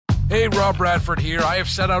Hey, Rob Bradford here. I have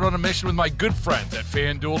set out on a mission with my good friends at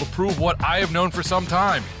FanDuel to prove what I have known for some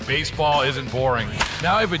time. Baseball isn't boring.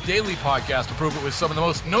 Now I have a daily podcast to prove it with some of the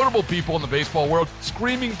most notable people in the baseball world,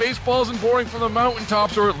 screaming baseball isn't boring from the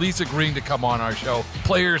mountaintops, or at least agreeing to come on our show.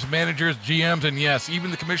 Players, managers, GMs, and yes, even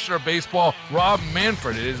the commissioner of baseball, Rob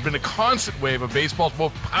Manfred. It has been a constant wave of baseball's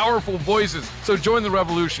most powerful voices. So join the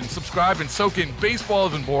revolution. Subscribe and soak in Baseball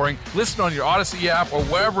Isn't Boring. Listen on your Odyssey app or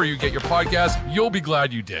wherever you get your podcasts. You'll be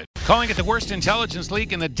glad you did. Calling it the worst intelligence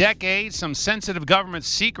leak in the decade, some sensitive government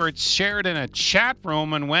secrets shared in a chat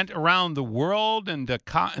room and went around the world, and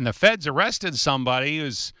the feds arrested somebody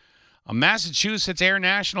who's a Massachusetts Air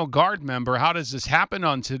National Guard member. How does this happen?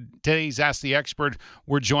 On today's Ask the Expert,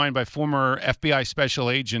 we're joined by former FBI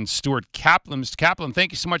Special Agent Stuart Kaplan. Mr. Kaplan,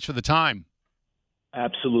 thank you so much for the time.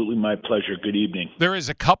 Absolutely, my pleasure. Good evening. There is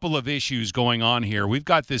a couple of issues going on here. We've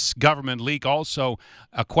got this government leak, also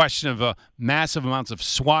a question of massive amounts of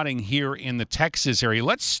swatting here in the Texas area.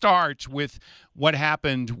 Let's start with what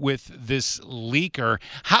happened with this leaker.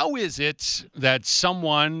 How is it that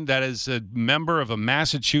someone that is a member of a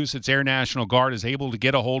Massachusetts Air National Guard is able to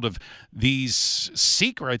get a hold of these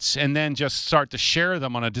secrets and then just start to share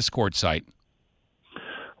them on a Discord site?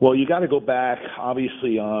 Well, you got to go back,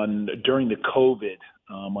 obviously, during the COVID,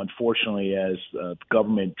 unfortunately, as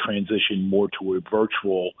government transitioned more to a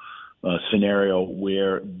virtual scenario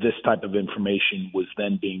where this type of information was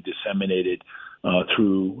then being disseminated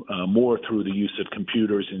through the use of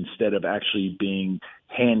computers instead of actually being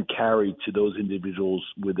hand carried to those individuals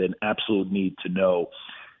with an absolute need to know.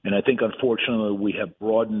 And I think, unfortunately, we have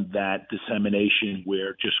broadened that dissemination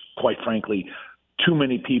where just quite frankly, too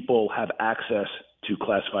many people have access to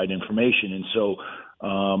classified information. And so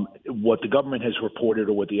what the government has reported,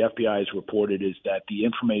 or what the FBI has reported, is that the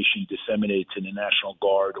information disseminated to the National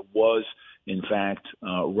Guard was, in fact,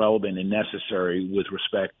 relevant and necessary with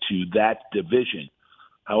respect to that division.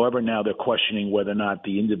 However, now they're questioning whether or not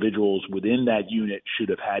the individuals within that unit should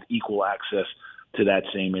have had equal access to that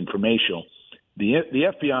same information. The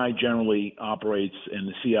FBI generally operates, and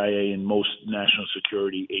the CIA and most national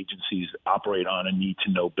security agencies operate on a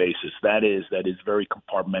need-to-know basis. That is very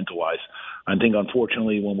compartmentalized. I think,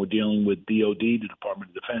 unfortunately, when we're dealing with DOD, the Department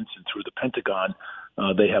of Defense, and through the Pentagon,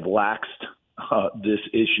 they have laxed this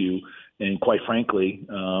issue. And quite frankly,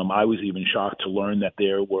 I was even shocked to learn that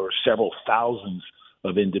there were several thousands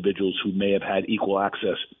of individuals who may have had equal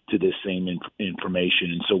access to this same information.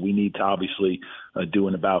 And so we need to obviously do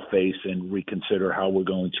an about-face and reconsider how we're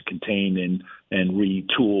going to contain and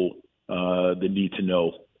retool the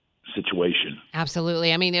need-to-know situation.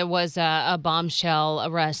 Absolutely. I mean, it was a bombshell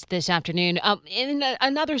arrest this afternoon. In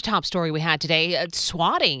another top story we had today,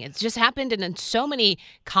 swatting. It's just happened in so many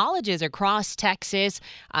colleges across Texas,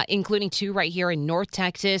 including two right here in North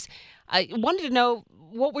Texas. I wanted to know,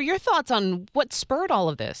 what were your thoughts on what spurred all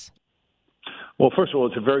of this? Well, first of all,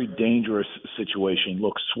 it's a very dangerous situation.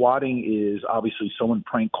 Look, swatting is obviously someone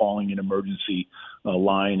prank calling an emergency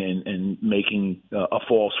line and making a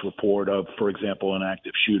false report of, for example, an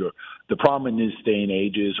active shooter. The problem in this day and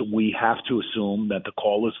age is we have to assume that the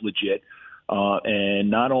call is legit.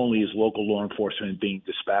 And not only is local law enforcement being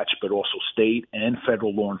dispatched, but also state and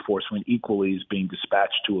federal law enforcement equally is being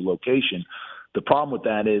dispatched to a location. The problem with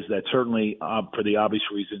that is that certainly, for the obvious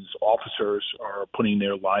reasons, officers are putting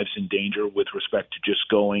their lives in danger with respect to just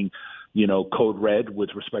going, code red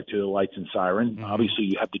with respect to the lights and siren. Mm-hmm. Obviously,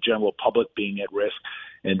 you have the general public being at risk.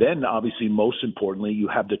 And then, obviously, most importantly, you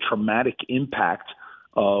have the traumatic impact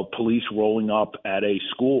of police rolling up at a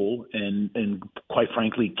school. And quite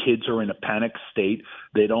frankly, kids are in a panic state.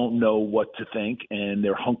 They don't know what to think, and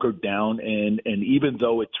they're hunkered down. And even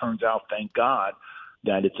though it turns out, thank God,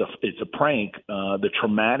 that it's a prank, the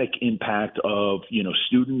traumatic impact of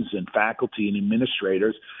students and faculty and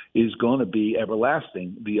administrators is going to be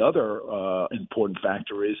everlasting. The other important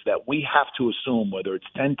factor is that we have to assume, whether it's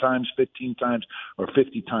 10 times, 15 times, or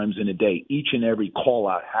 50 times in a day, each and every call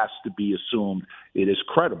out has to be assumed it is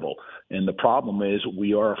credible. And the problem is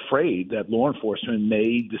we are afraid that law enforcement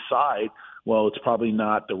may decide, well, it's probably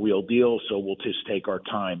not the real deal, so we'll just take our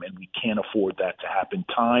time, and we can't afford that to happen.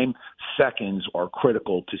 Time, seconds are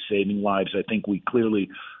critical to saving lives. I think we clearly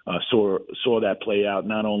saw that play out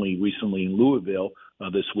not only recently in Louisville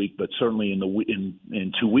this week, but certainly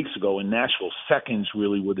in 2 weeks ago in Nashville. Seconds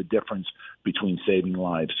really were the difference between saving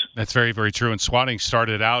lives. That's very, very true. And swatting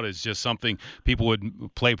started out as just something people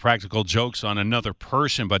would play practical jokes on another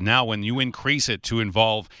person, but now when you increase it to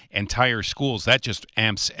involve entire schools, that just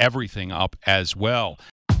amps everything up as well.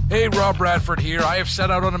 Hey, Rob Bradford here. I have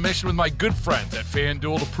set out on a mission with my good friends at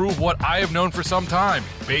FanDuel to prove what I have known for some time.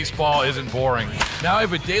 Baseball isn't boring. Now I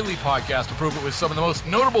have a daily podcast to prove it with some of the most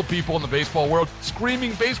notable people in the baseball world,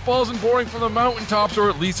 screaming baseball isn't boring from the mountaintops, or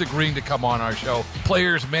at least agreeing to come on our show.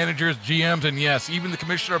 Players, managers, GMs, and yes, even the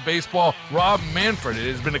commissioner of baseball, Rob Manfred.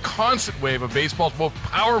 It has been a constant wave of baseball's most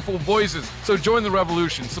powerful voices. So join the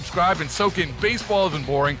revolution. Subscribe and soak in Baseball Isn't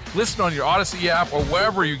Boring. Listen on your Odyssey app or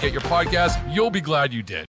wherever you get your podcasts. You'll be glad you did.